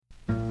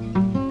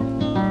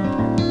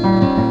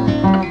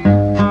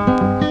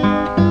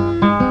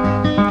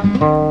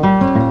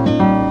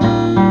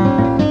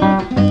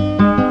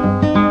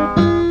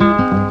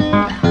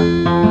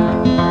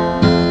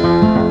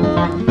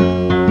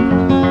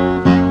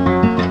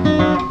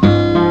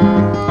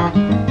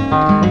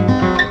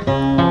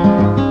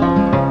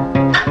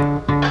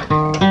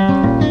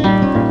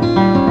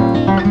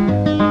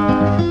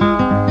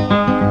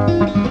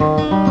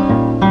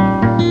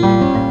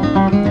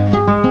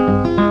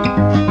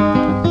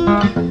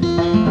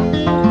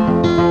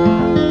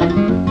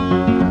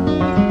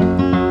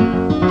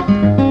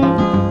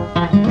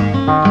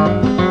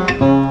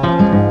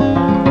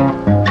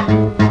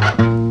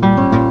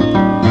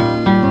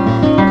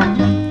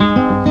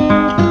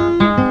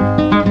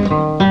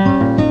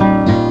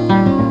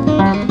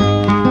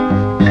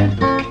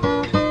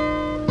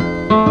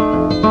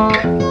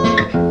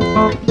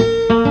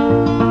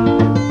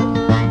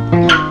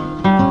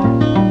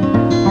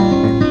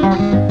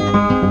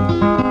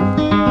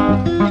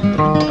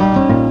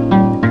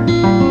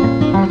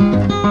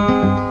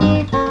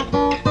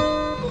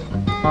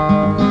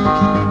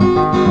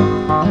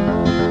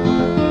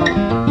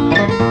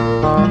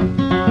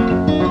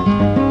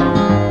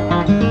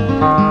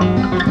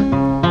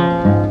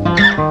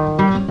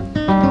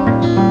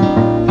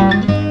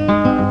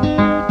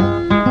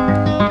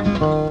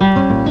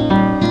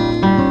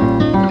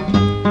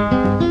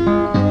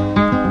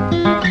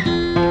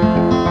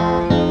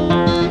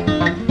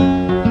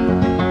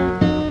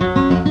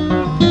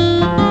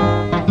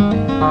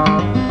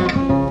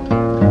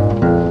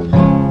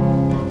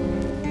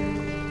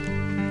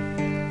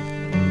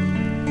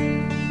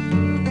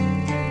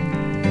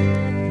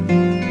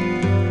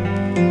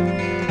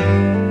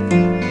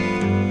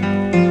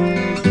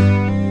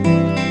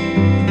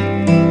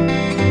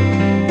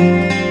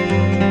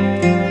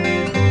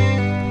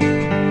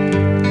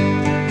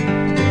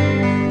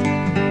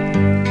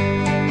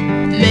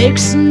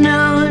Makes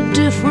no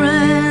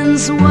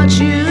difference what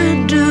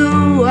you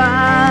do,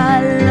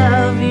 I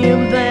love you,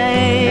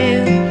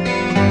 babe.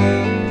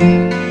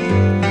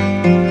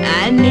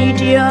 I need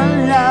your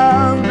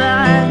love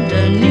and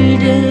I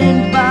need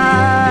it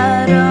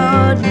bad,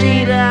 oh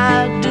did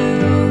I do?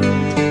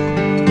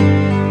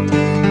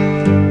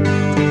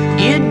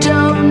 You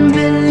don't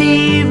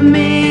believe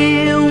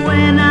me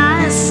when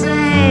I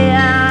say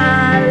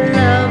I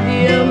love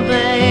you,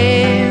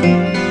 babe.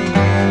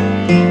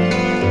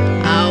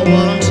 I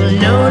want to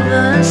know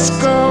the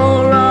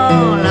score,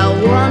 all I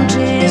want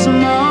is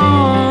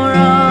more,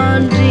 oh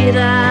did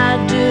I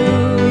do?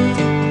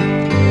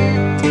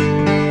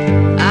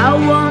 I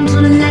want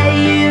to lay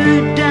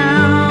you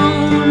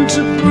down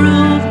to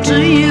prove to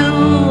you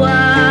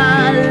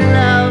I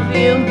love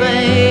you,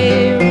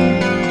 babe.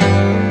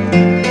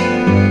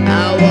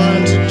 I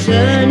want to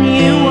turn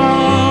you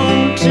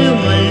on to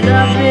my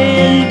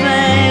loving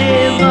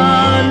babe,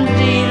 oh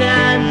did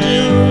I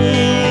do?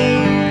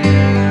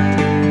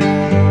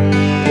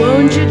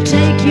 Won't you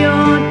take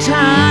your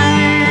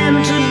time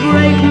to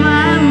break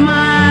my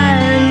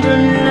mind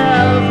and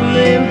love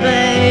me,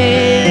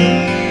 babe?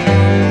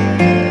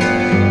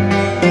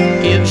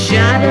 You've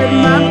shattered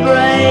my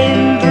brain,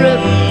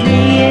 driven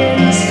me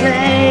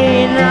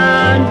insane,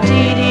 oh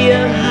did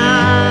you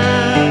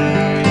hide?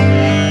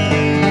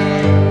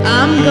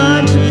 I'm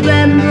going to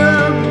bend the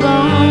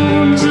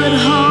bones that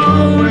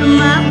hold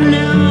my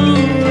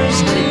blues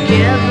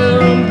together,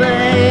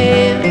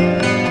 babe.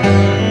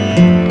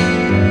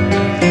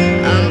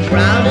 I'm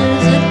proud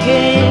as a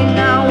king,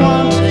 I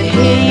want to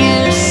hear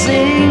you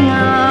sing,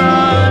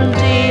 oh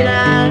did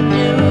I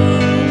do?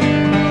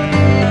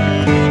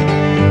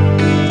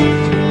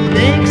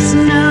 Makes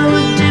no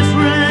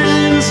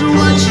difference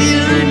what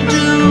you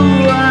do,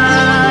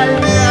 I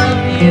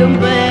love you,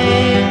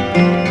 babe.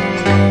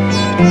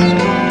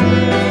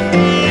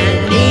 I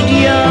need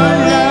your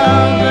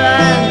love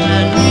and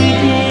I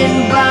need it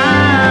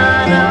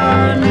bad,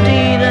 oh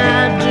did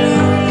I do?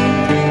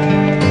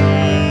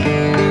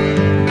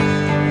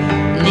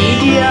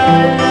 Need your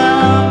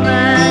love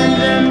and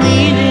I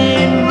need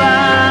it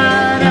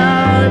bad,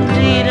 oh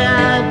did I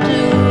do?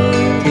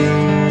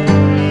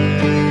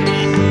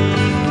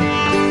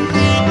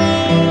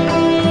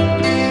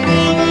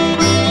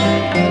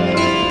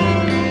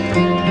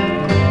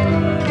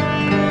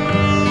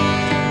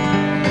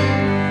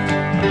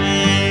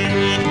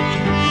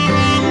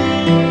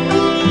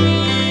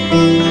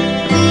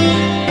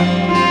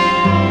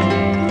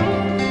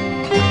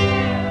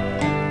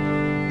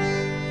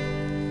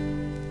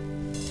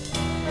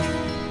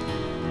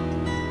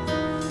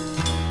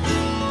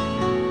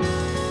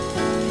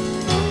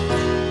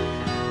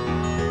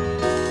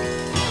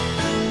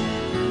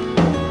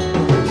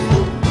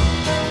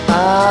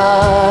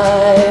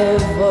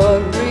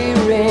 Ivory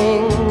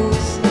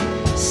rings,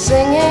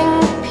 singing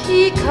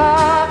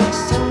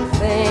peacocks and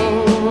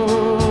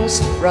things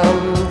from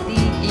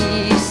the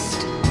east.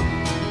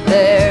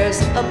 There's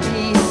a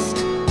beast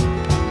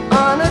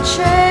on a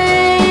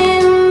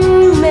chain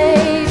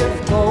made of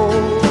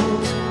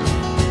gold.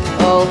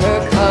 All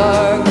her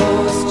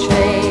cargoes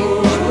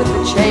change with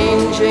the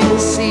changing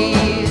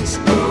seas,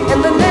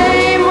 and the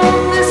name of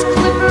this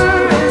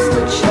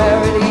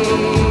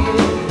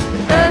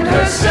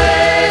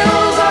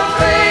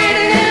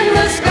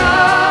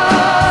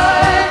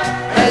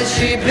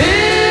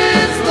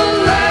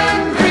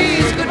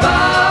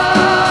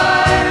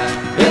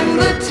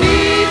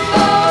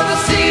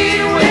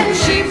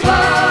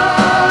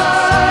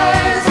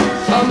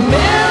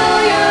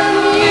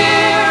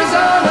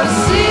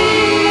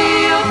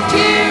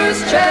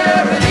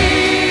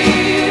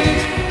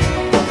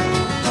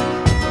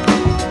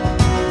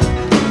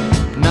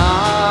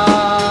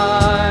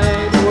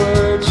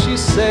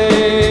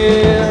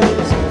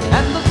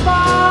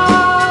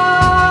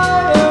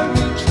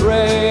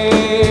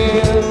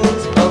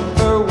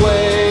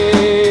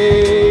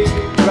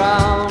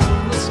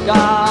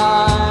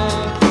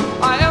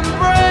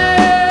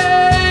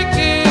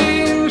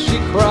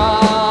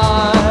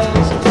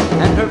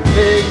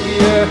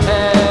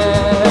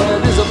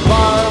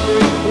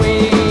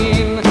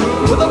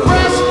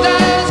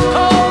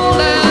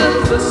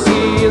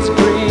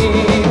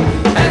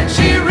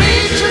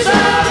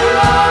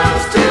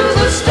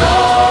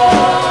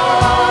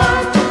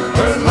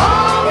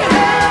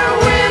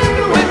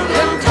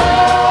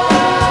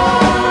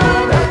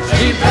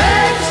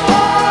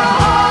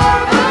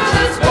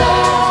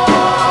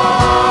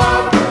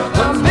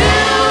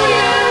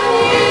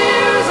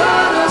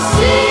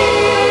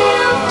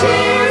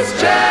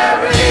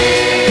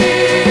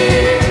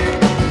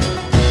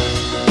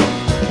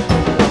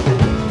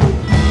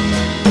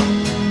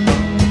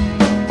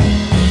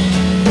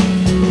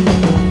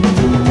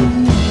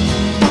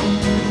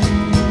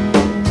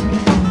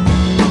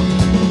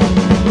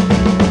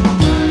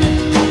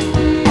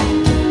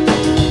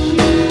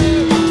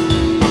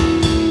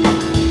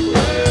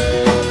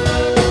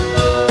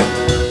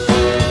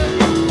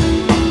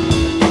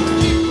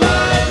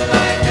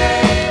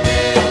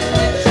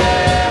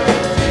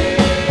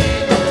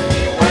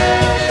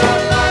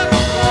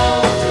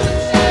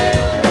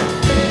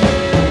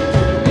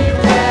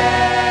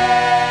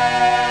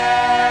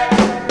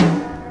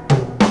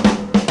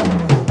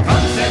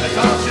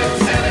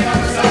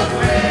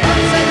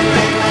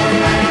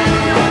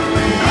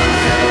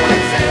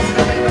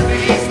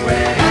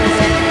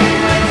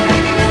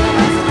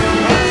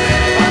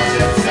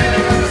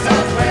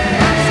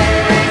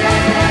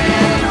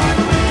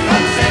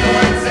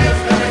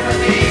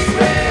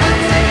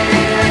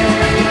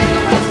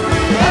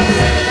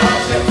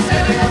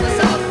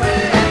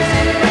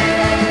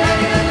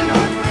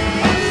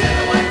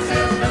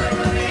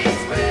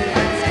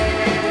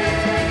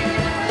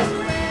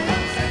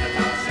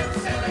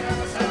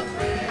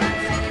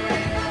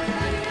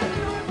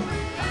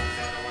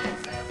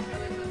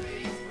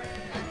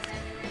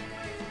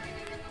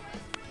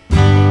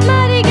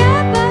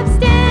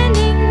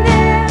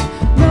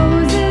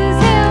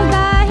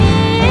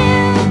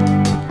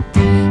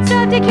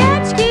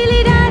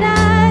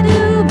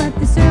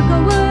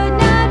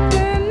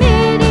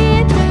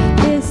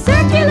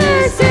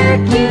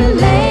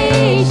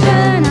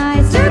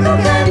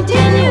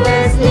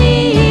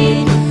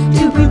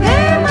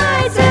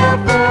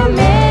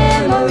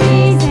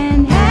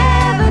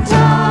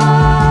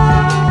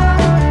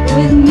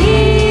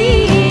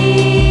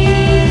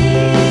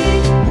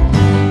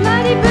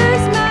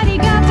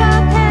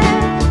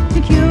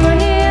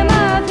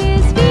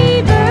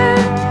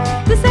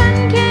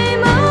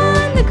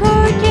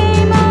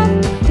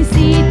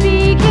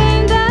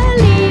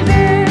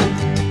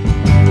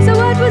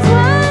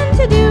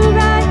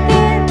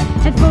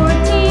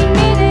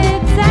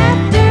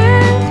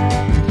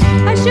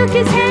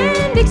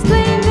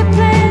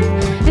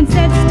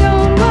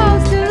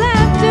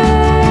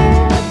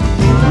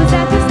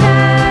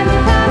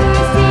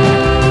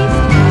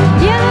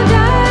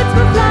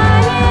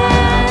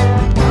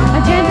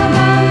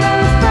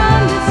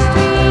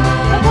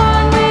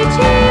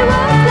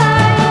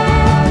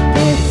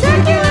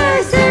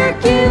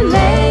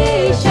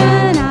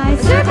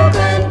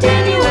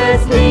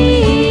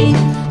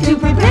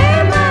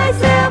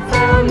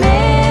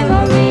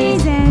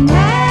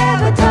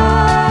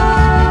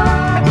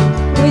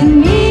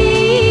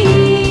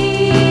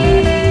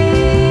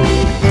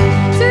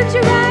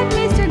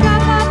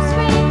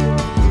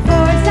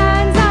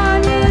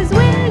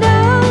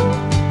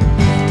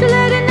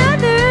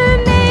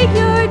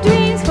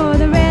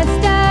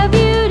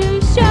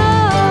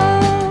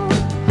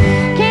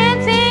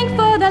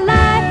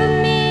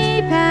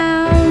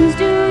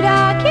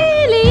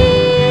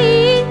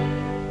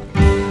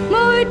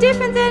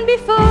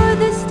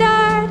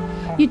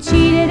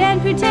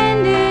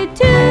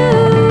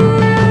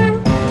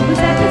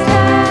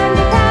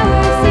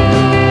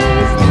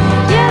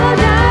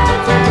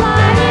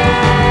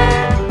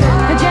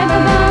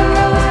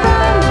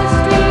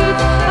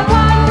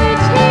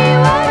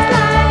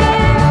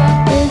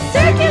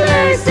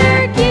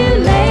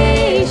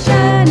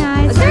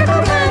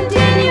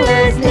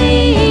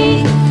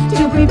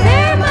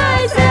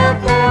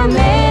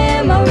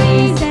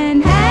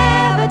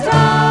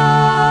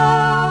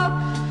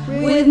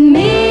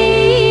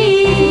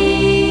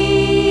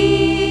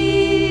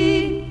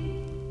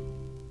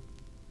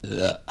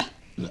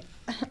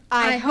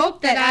I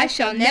hope that I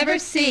shall never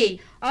see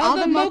all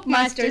the moke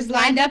monsters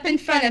lined up in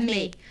front of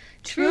me.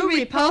 True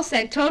repulse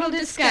and total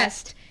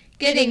disgust.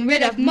 Getting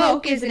rid of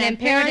moke is an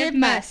imperative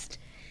must.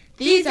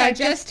 These are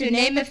just to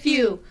name a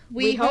few.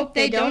 We hope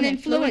they don't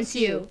influence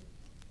you.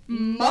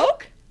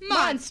 Moke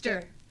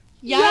monster.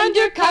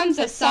 Yonder comes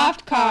a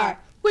soft car,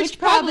 which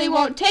probably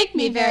won't take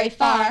me very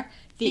far.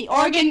 The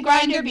organ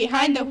grinder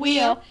behind the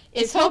wheel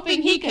is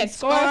hoping he can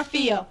score a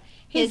feel.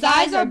 His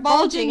eyes are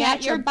bulging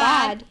at your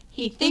bod.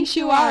 He thinks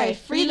you are a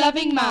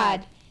free-loving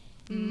mod.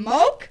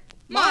 Moke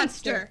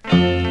monster.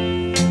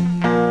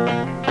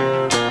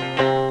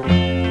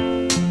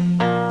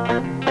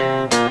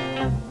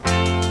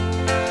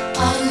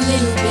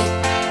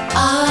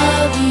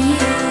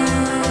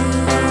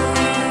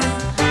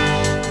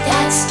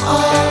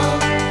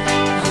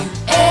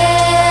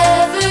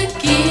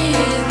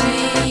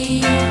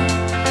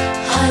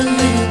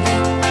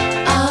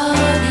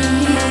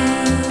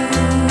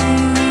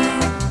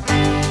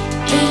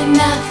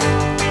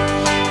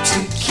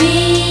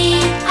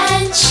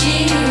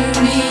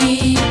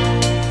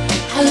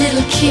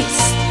 Kiss,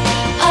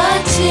 a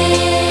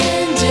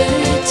tender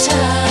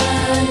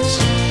touch.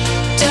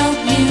 Don't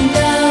you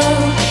know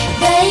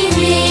they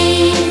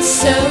mean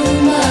so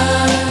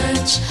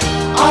much?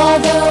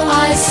 Although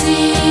I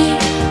see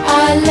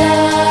our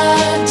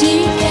love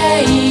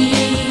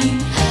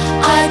decaying,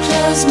 I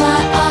close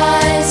my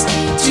eyes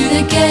to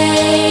the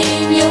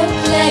game you're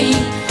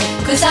playing,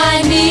 'cause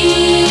I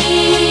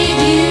need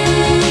you,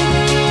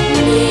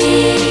 need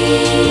you.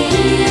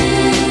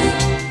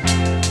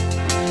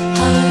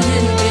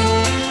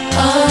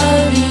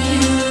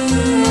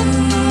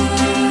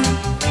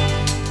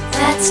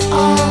 That's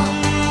all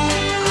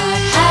I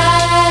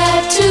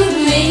have to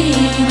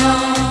lean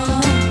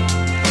on,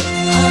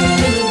 a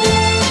little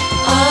bit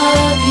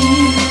of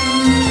you,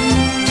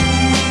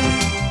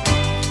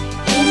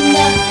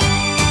 enough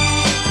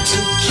to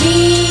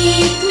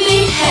keep me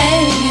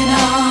hanging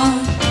on,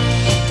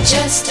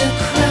 just a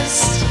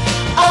crust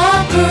of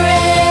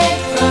bread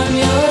from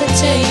your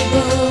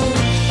table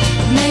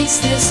makes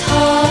this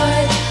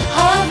heart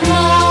of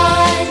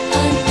mine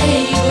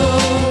unable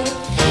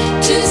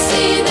to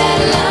see that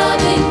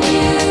love in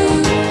you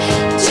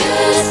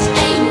just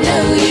ain't no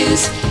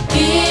use.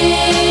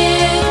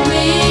 Give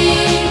me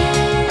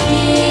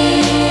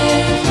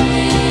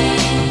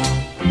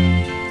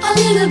a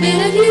little bit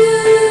of you,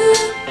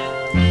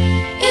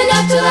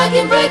 enough till I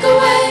can break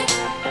away.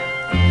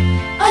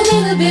 A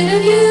little bit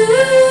of you,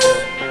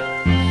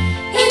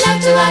 enough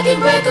till I can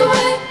break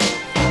away.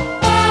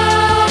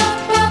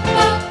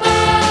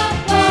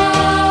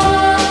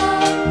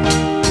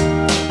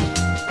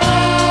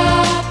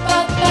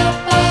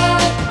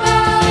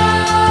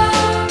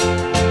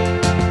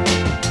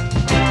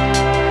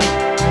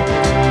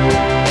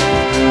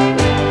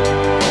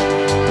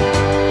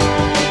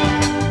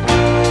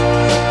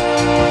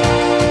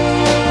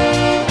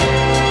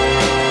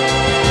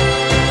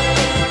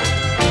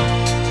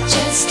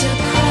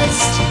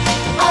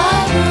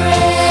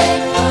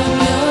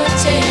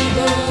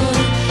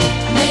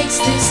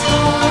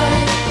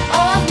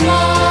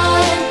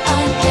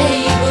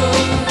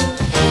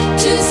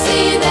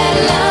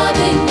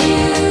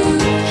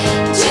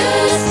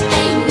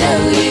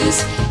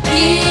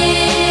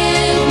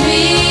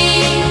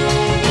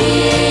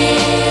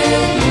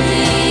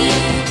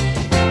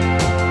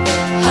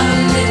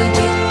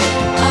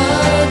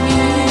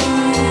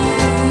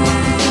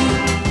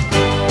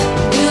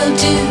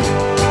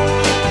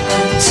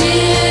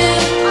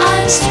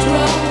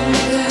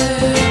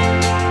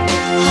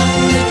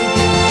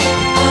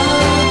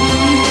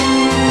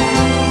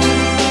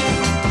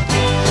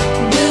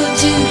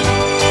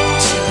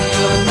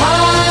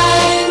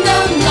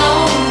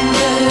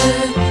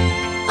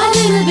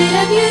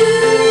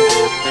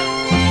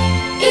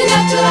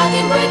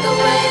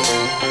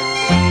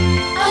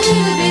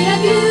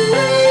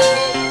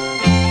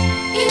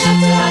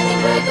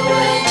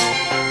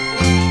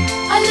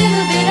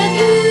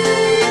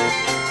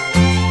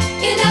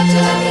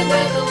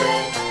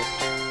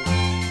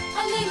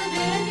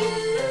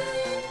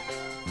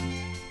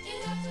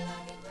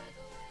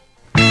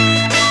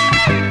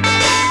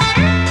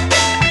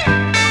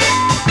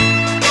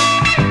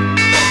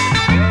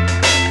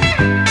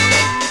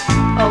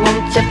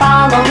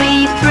 Follow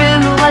me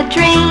through a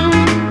dream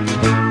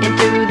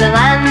into the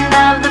land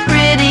of the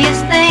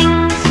prettiest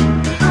things.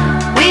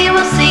 We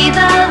will see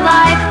the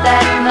life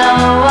that no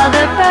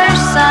other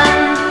person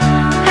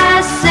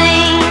has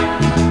seen.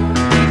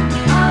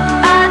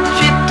 A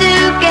trip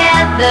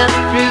together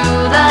through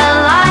the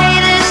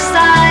lightest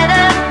side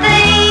of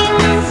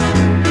things.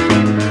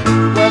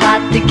 We're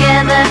out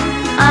together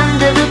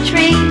under the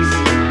trees,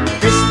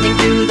 listening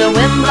to the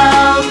wind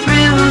blow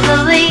through the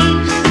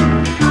leaves.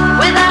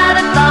 Without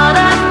a thought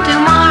of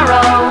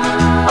tomorrow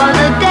or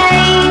the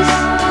days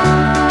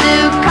to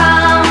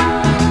come,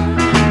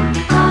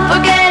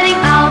 forgetting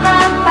all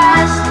the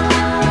past,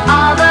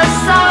 all the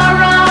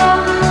sorrow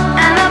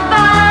and the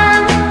fun,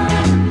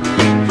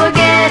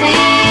 forgetting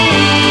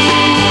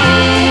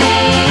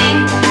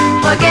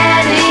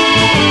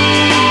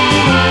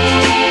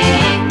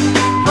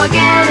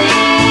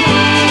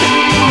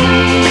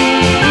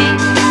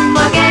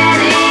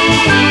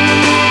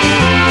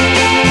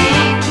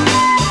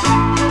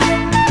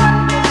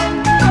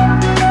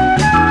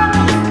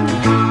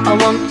Oh,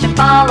 won't you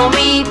follow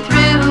me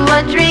through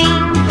a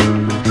dream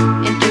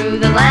into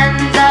the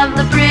land of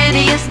the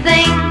prettiest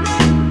things?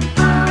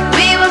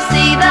 We will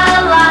see the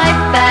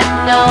life that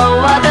no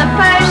other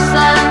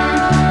person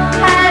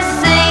has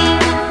seen.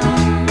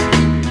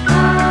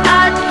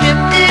 A trip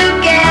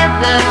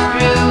together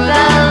through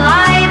the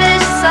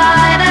lightest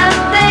side of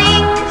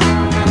things.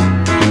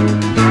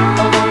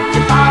 Oh, won't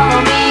you follow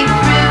me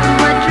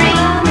through a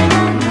dream?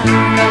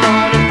 Come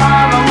on and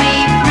follow me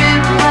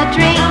through a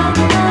dream.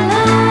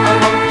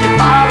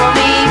 Follow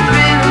me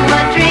through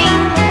a dream.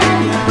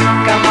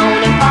 Come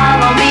on and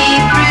follow me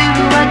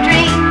through a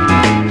dream.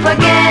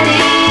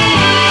 Forgetting,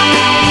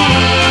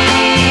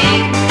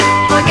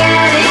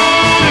 forgetting,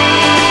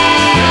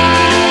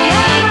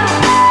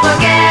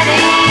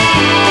 forgetting,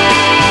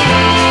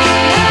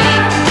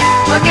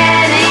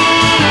 forgetting,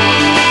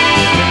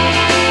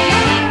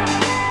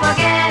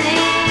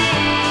 forgetting,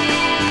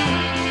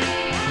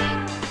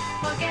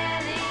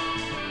 forgetting.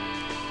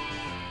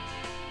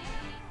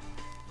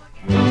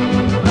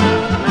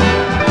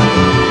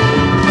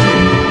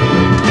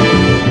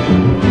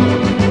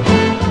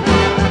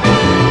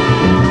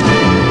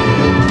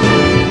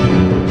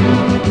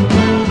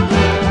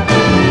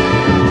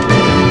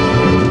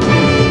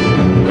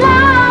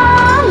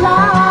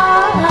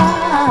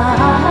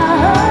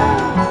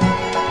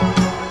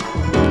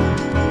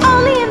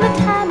 Only in the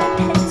time it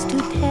takes to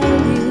tell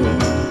you.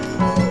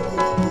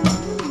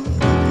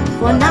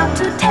 For not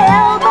to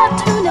tell but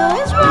to know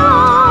is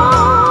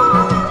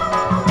wrong.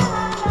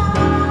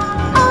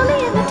 Only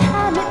in the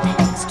time it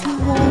takes to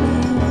warn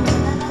you.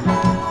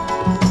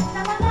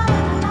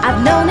 I've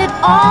known it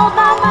all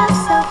by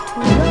myself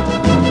too long.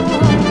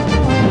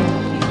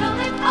 You've known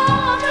it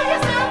all by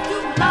yourself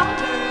too long.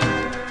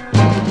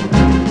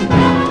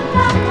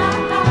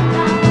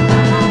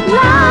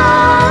 La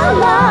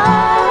la.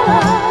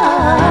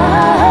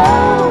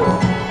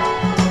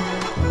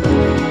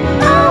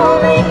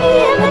 Only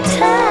in the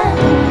time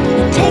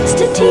it takes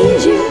to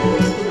tease you.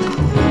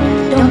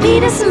 Don't be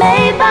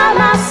dismayed by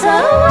my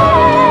subtle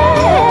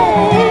ways.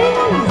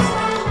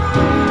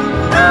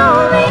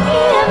 Only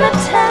in the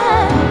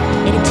time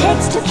it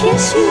takes to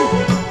kiss you.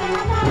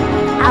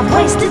 I've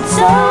wasted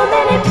so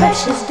many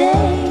precious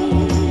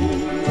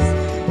days.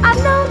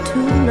 I've known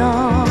too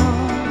long.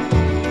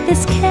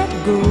 This can't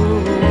go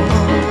on.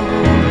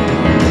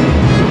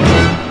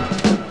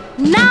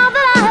 Now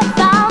that I have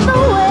found the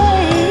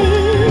way,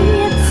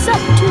 it's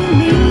up to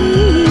me.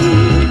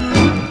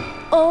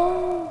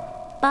 Oh,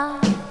 by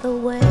the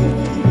way.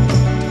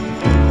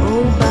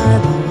 Oh, by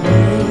the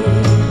way.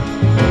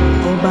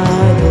 Oh,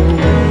 by the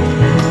way.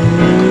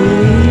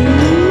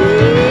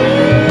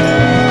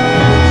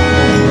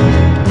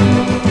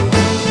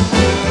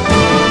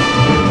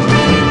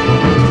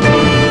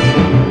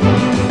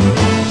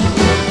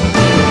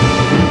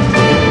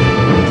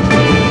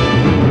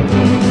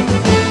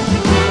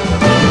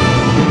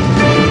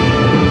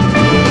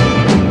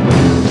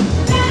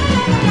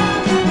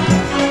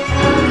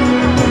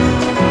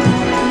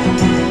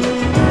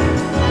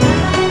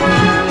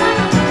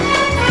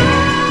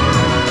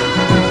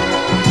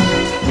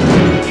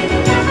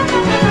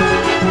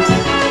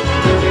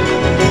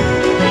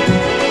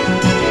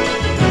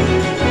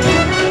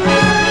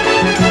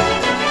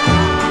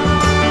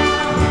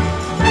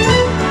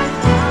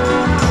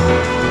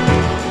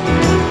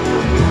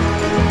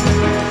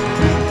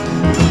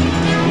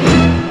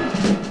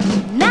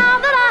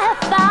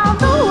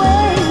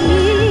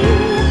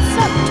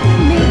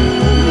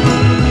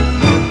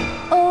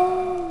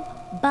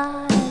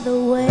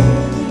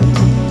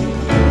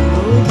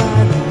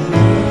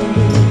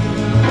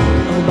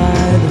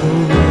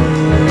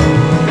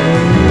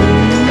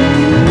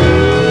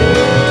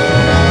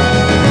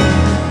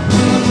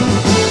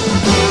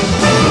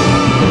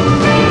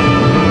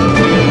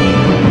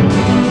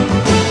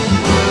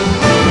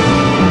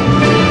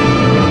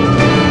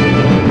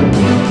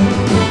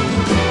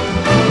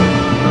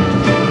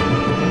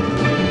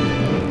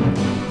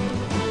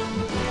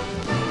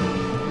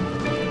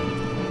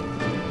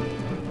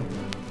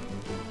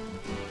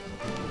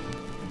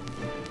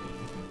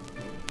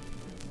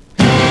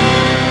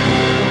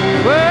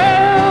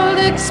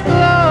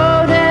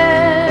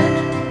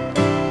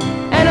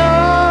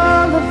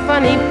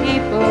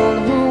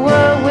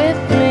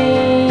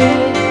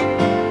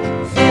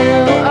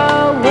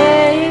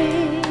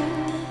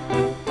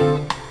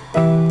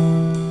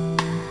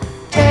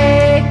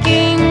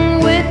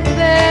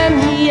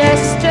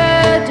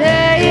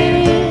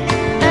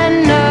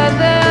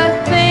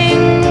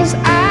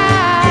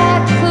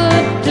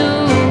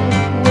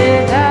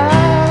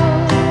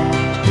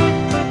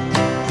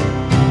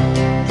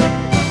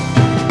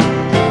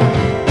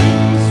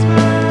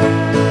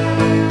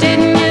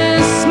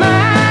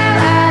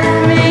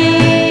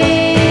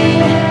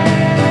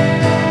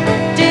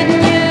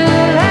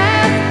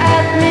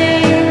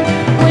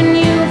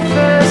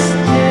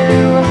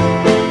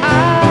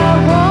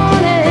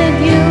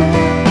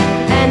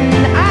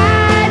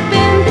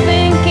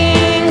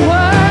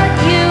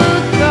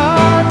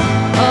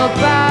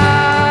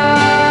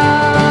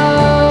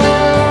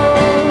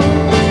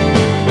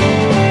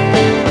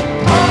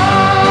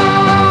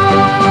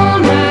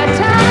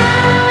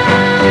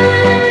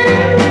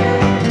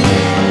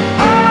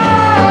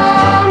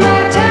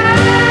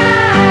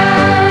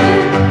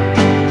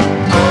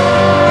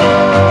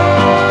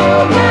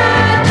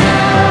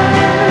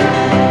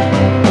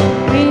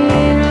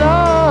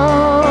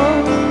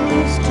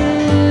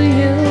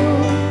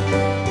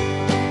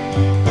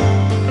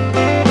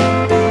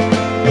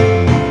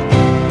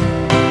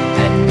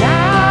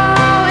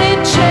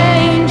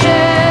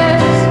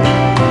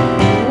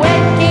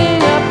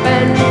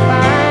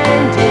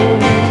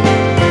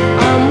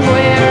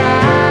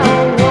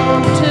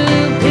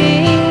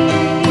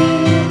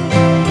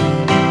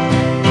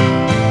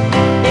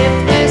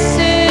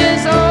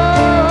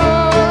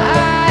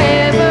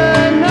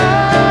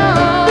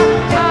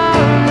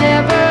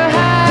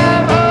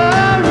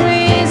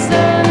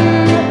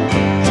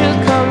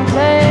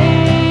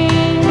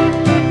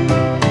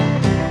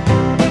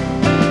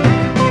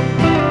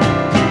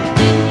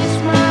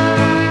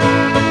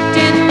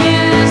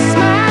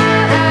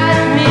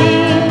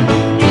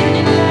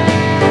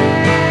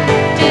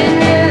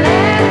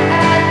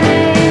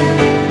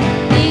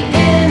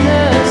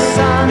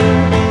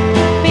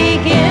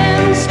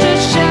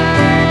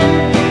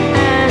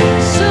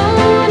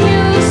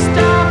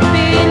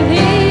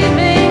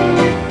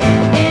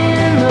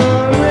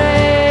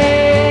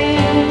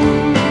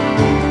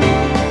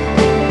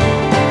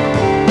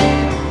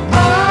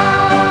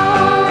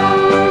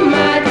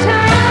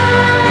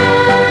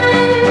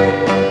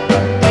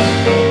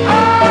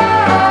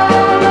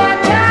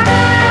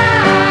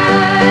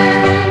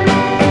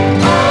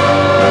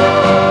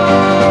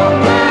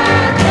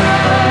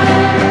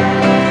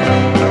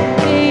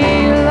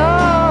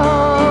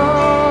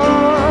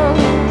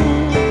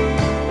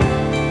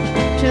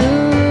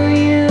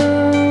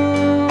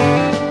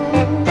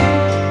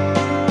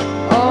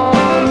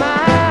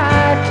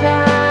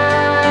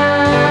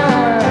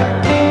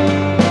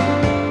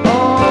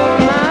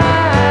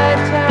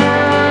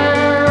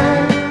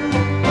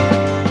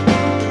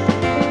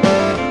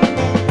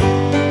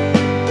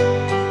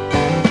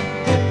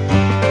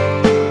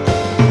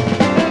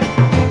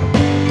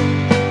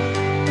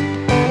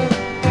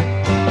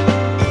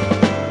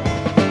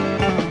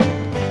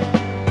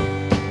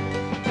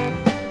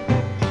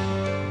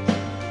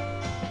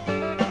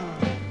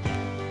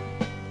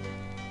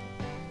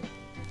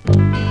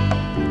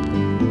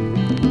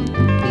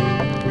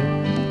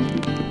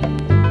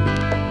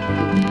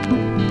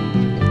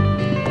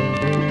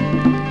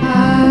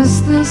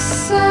 the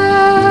sand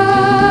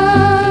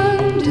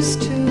is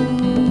to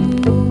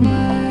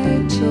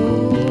my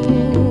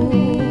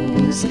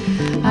toes,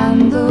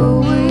 and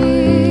the wind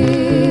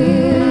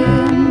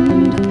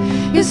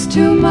is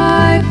to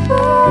my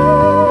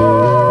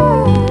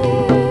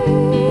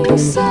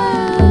face,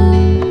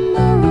 and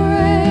the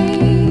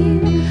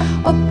rain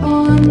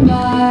upon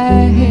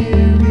my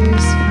hair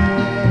is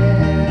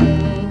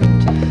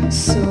felt.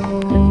 So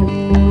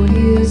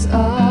his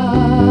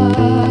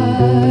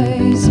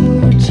eyes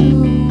were to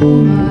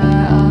my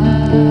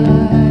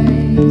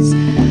eyes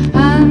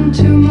and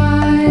to my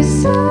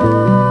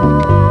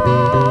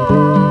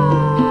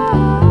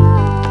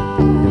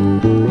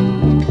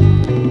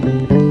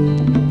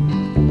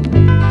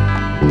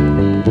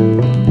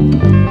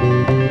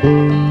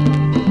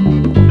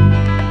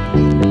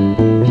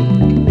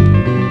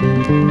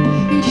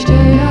Each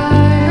day I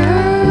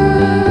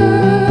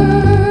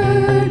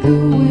heard the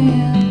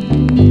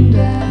wind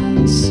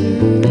and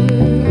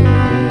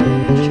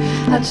surge.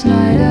 At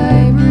night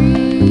I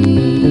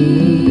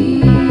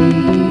breathe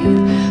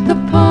the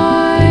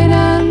pine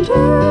and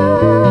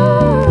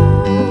earth,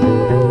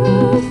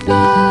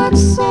 that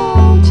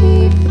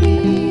salty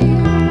fear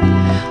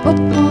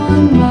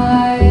upon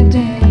my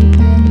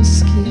dampened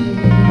skin.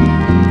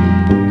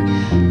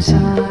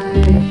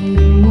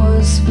 Time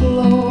was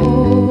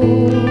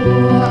flow,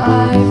 I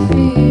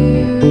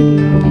feared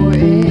no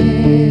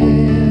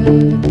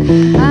end,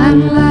 and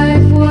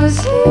life was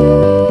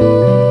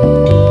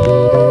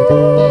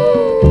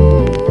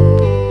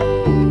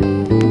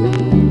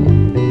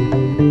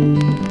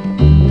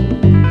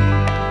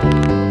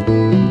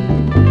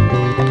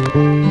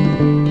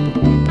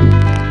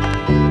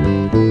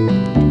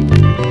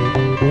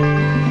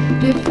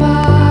if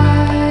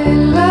I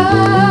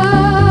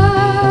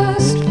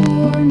last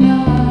for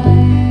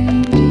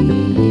 90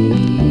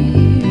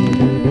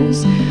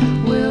 years,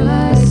 will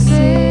I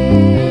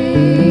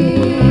say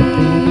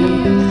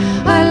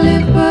I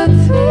live but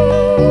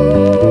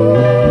through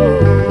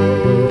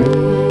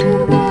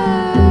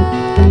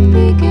that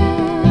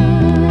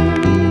began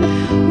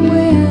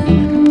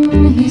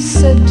when he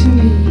said to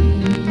me,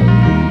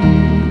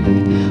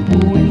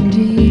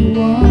 Windy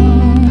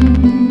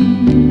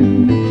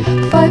one,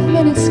 5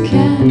 minutes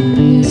can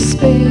you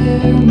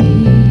spare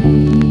me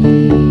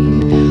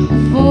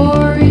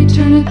for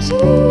eternity?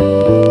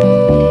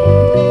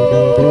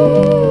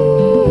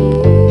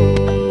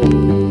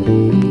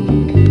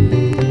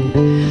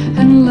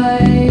 And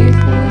life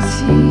was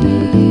here.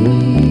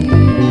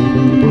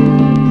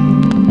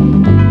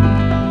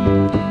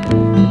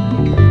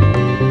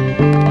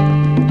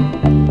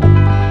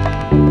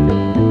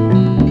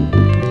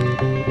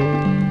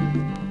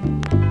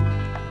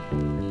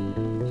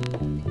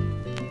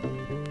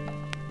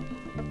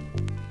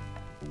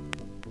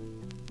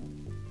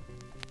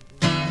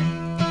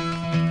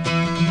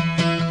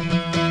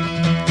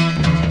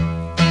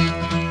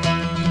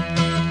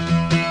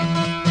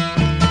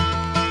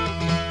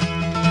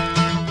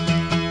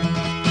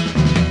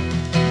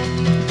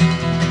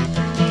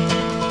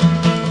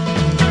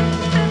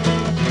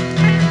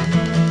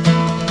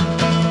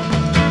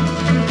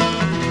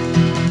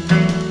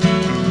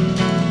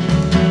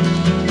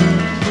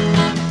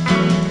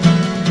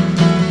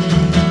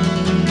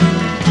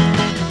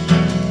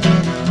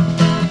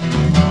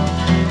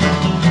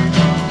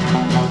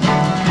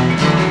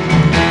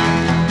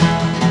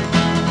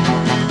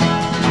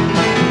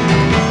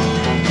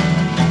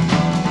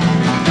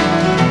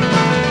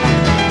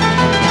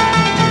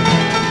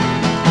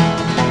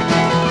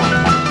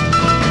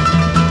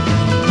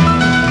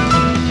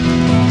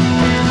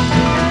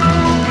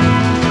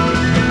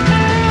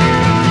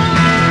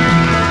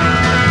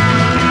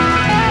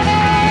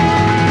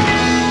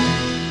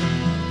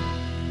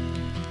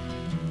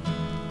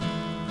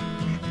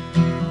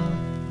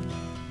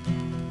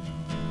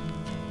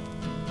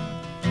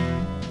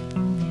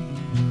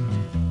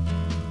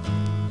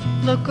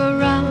 Look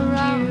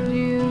around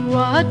you,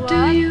 what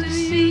do you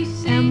see?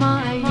 Am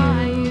I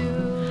you?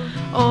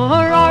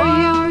 Or are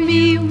you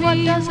me? What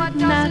does it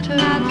matter,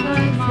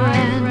 my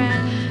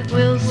friend?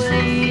 We'll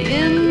see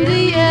in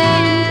the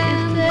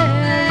end if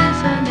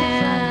there's an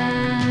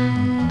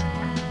end.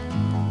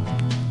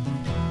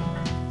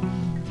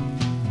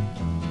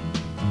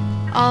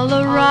 All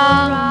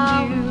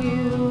around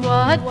you,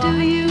 what do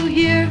you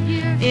hear?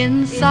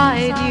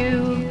 Inside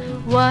you,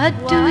 what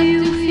do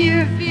you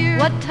fear?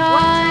 What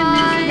time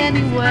is it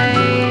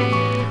anyway?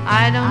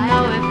 I don't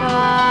know if I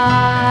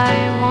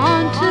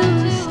want to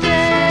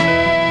stay.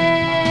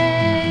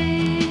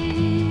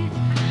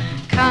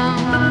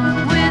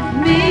 Come with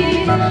me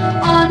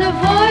on a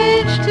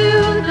voyage to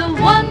the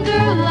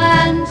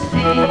Wonderland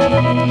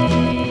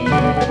Sea.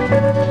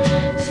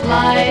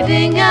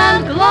 Sliding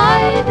and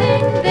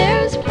gliding,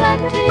 there's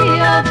plenty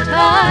of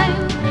time,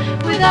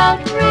 without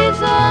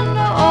reason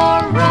or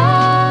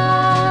rhyme.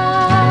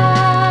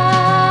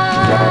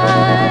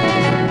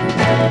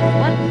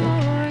 What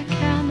more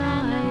can I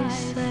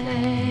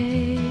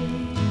say?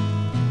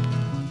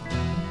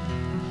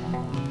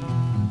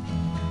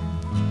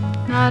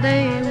 Not a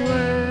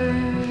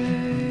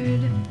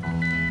word,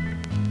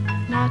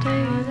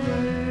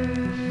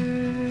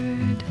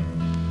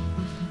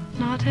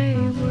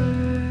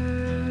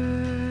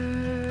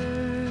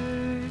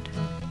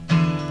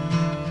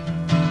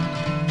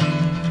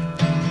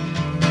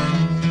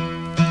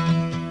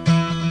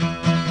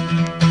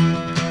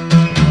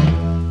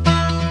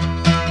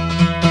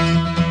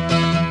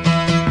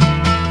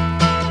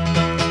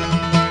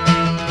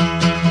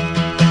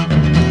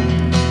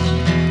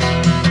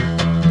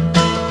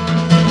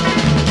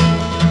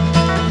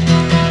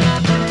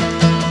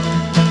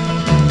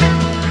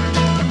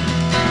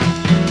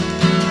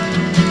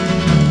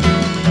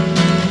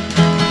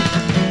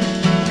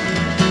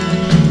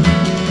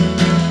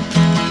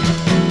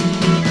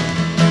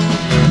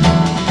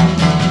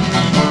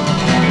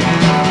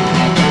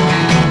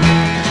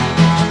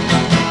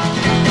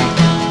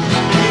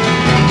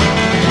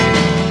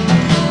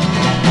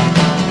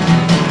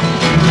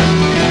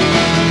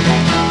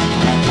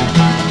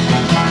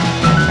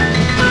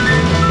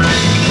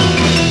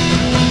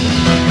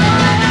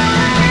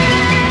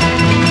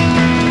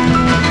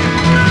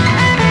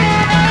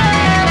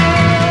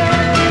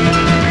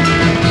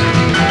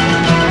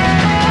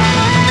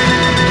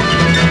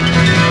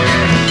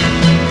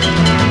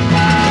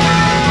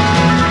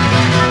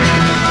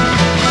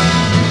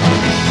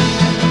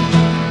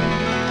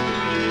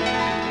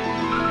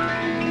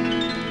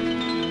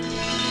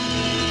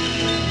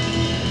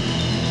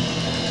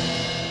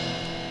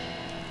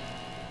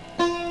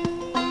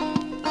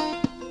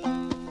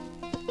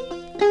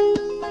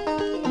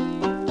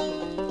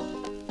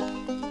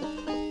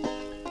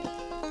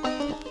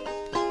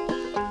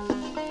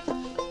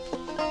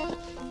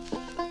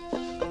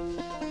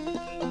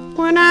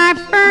 When I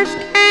first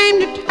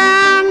came to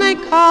town, they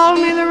called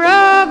me the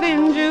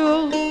Roving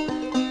Jewel.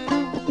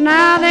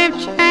 Now they've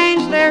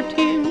changed their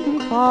tune,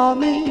 call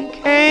me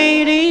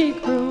Katie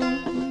Crew.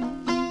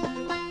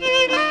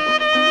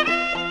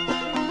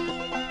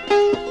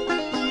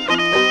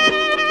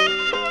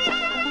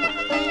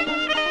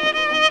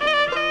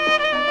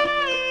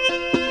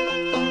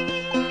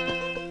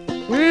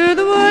 Through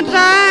the woods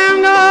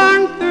I'm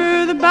going,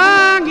 through the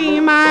boggy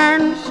mire,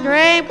 and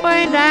straight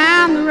way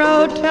down the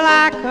road till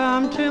I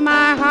come to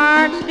my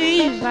heart's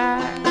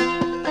desire.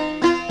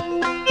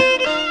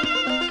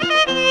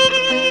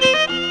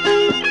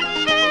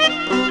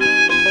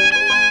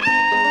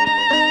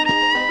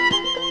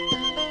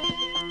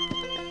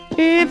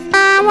 If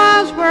I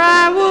was where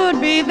I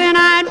would be, then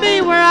I'd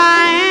be where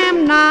I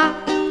am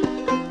not.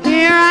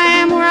 Here I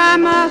am where I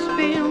must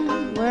be,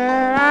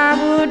 where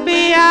I would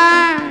be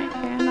I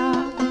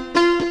cannot.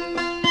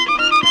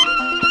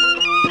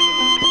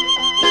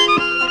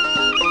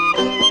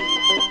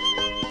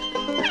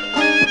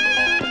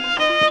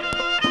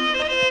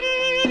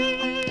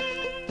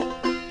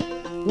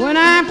 When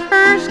I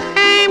first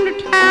came to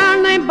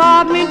town, they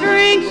bought me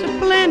drinks